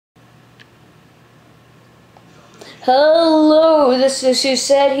Hello, this is Who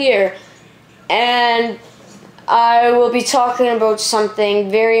Said here, and I will be talking about something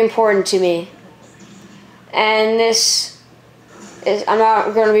very important to me. And this is, I'm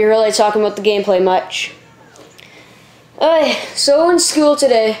not going to be really talking about the gameplay much. So in school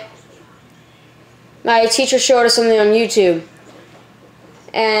today, my teacher showed us something on YouTube,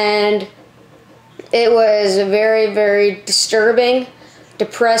 and it was very, very disturbing,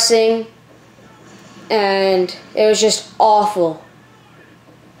 depressing, and it was just awful.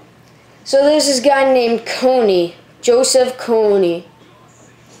 So there's this guy named Kony, Mw3 Kony.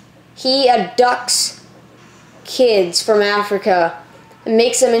 He abducts kids from Africa and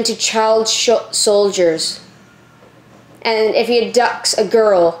makes them into child soldiers. And if he abducts a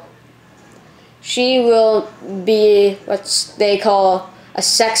girl, she will be what they call a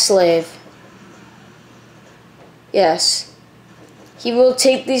sex slave. Yes. He will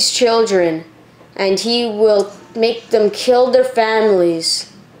take these children and he will make them kill their families,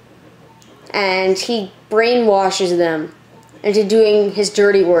 and he brainwashes them into doing his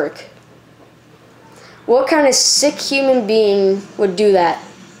dirty work. What kind of sick human being would do that?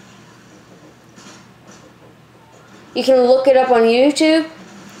 You can look it up on YouTube.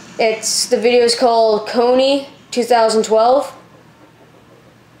 The video is called Kony 2012.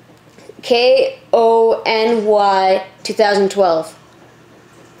 Kony 2012.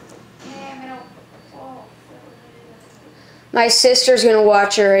 My sister's gonna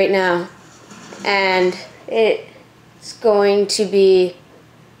watch it right now, and it's going to be,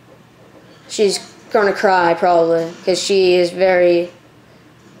 she's gonna cry probably, because she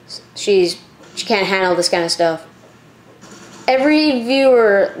can't handle this kind of stuff. Every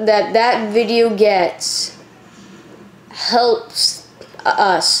viewer that video gets helps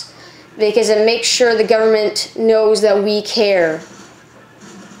us, because it makes sure the government knows that we care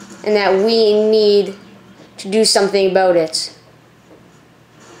and that we need to do something about it.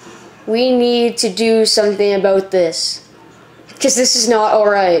 We need to do something about this, because this is not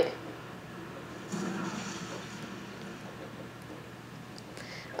alright.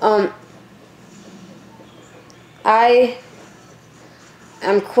 I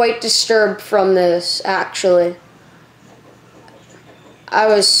am quite disturbed from this, actually. I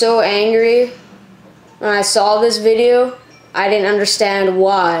was so angry when I saw this video. I didn't understand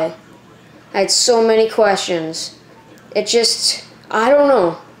why. I had so many questions. I don't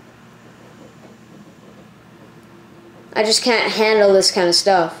know. I just can't handle this kind of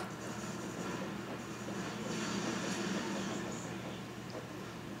stuff.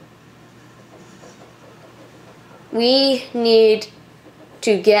 We need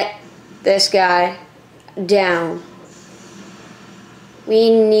to get this guy down.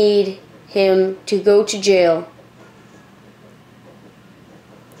 We need him to go to jail.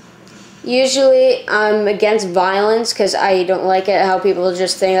 Usually I'm against violence because I don't like it how people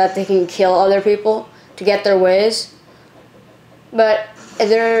just think that they can kill other people to get their ways. But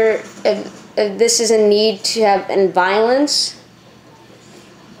if this is a need to have violence,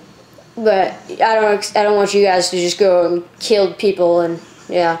 but I don't want you guys to just go and kill people, and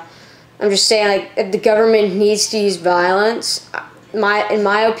yeah. I'm just saying, like, if the government needs to use violence, in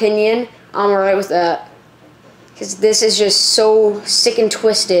my opinion, I'm alright with that. Because this is just so sick and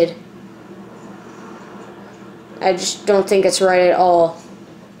twisted. I just don't think it's right at all.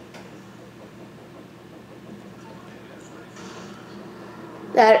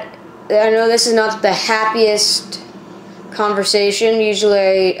 I know this is not the happiest conversation.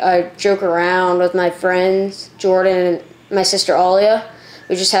 Usually I joke around with my friends, Jordan and my sister Alia.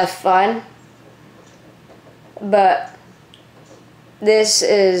 We just have fun. But this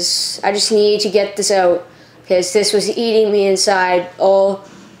is, I just need to get this out, because this was eating me inside all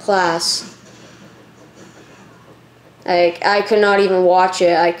class. Like, I could not even watch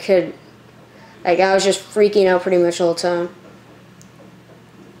it. I was just freaking out pretty much all the time.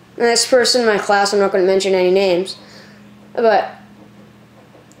 And this person in my class, I'm not going to mention any names, but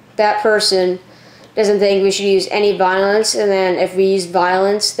that person doesn't think we should use any violence, and then if we use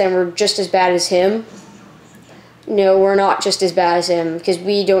violence, then we're just as bad as him. No, we're not just as bad as him, because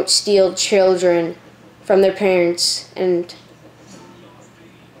we don't steal children from their parents and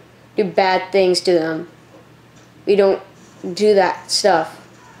do bad things to them. We don't do that stuff.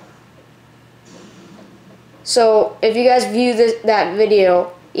 So if you guys view that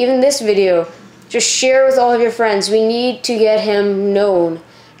video, even this video, just share with all of your friends. We need to get him known,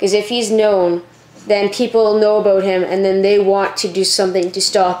 because if he's known, then people know about him, and then they want to do something to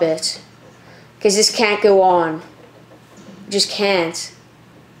stop it. Because this can't go on. It just can't.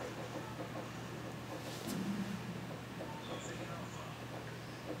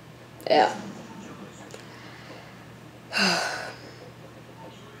 Yeah.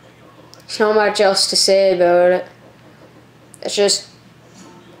 There's not much else to say about it. It's just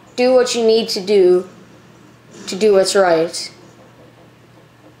do what you need to do what's right.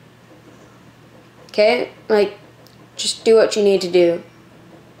 Okay? Like, just do what you need to do.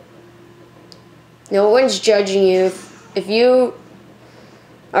 No one's judging you. If you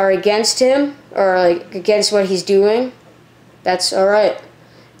are against him or like against what he's doing, that's alright.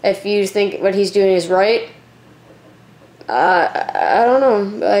 If you think what he's doing is right, I don't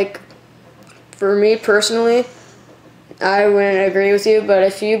know. Like, for me personally, I wouldn't agree with you, but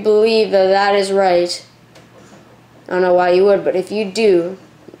if you believe that that is right, I don't know why you would, but if you do,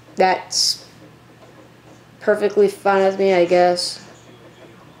 that's perfectly fine with me, I guess.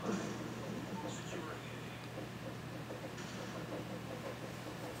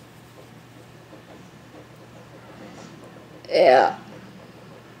 Yeah.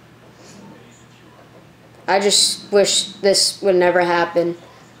 I just wish this would never happen.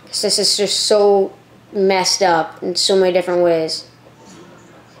 'Cause this is just so messed up in so many different ways.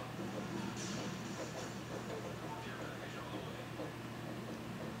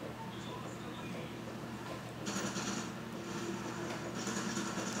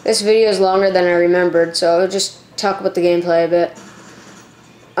 This video is longer than I remembered, so I'll just talk about the gameplay a bit.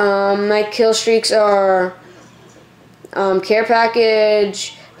 My kill streaks are care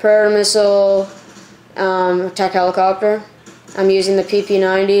package, predator missile, attack helicopter. I'm using the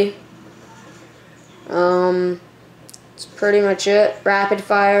PP90. That's pretty much it. Rapid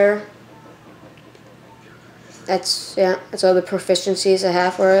fire. That's all the proficiencies I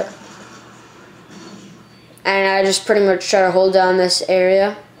have for it. And I just pretty much try to hold down this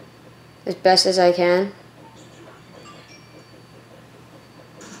area as best as I can.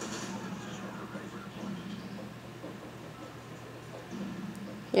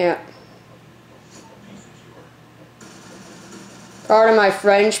 Yeah. Pardon my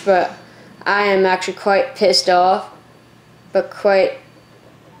French, but I am actually quite pissed off, but quite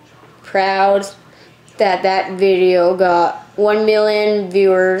proud that that video got 1 million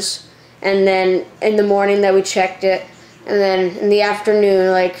viewers, and then in the morning that we checked it, and then in the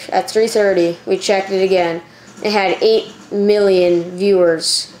afternoon, like at 3:30, we checked it again. It had 8 million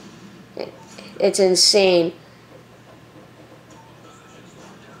viewers. It's insane.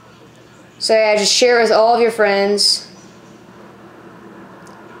 So yeah, just share it with all of your friends.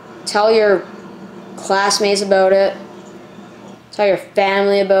 Tell your classmates about it. Tell your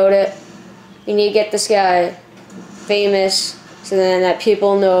family about it. You need to get this guy famous so then that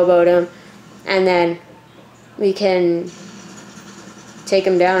people know about him, and then we can take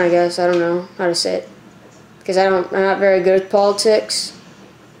him down, I guess. I don't know how to say it, because I'm not very good with politics,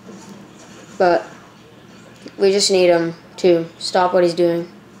 but we just need him to stop what he's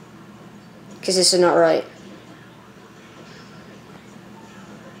doing, because this is not right.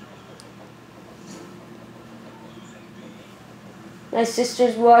 My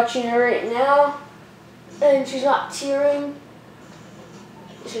sister's watching it right now, and she's not tearing.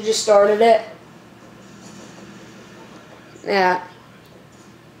 She just started it. Yeah.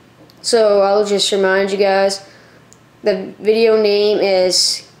 So I'll just remind you guys, the video name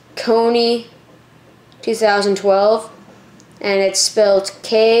is Kony 2012, and it's spelled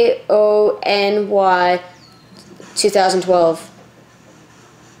Kony 2012.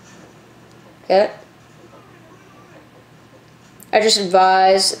 Okay? I just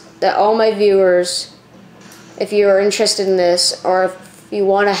advise that all my viewers, if you are interested in this or if you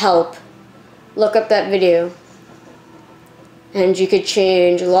want to help, look up that video, and you could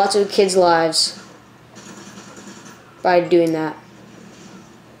change lots of kids' lives by doing that.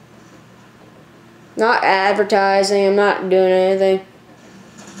 Not advertising, I'm not doing anything.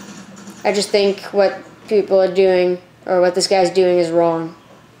 I just think what people are doing, or what this guy's doing, is wrong.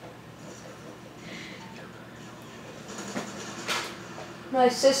 My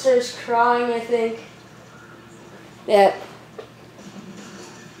sister's crying, I think. Yeah.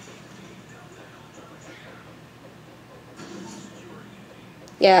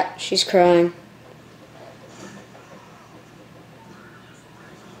 Yeah, she's crying.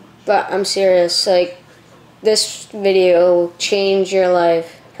 But I'm serious, like, this video will change your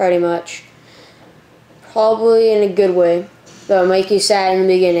life, pretty much. Probably in a good way. That'll make you sad in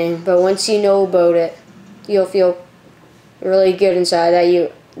the beginning, but once you know about it, you'll feel really good inside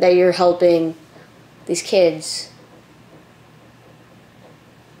that you're helping these kids.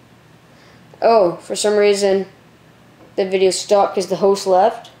 Oh, for some reason the video stopped because the host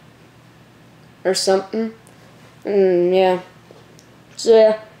left or something. Yeah. So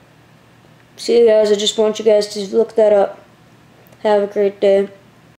yeah. See you guys. I just want you guys to look that up. Have a great day.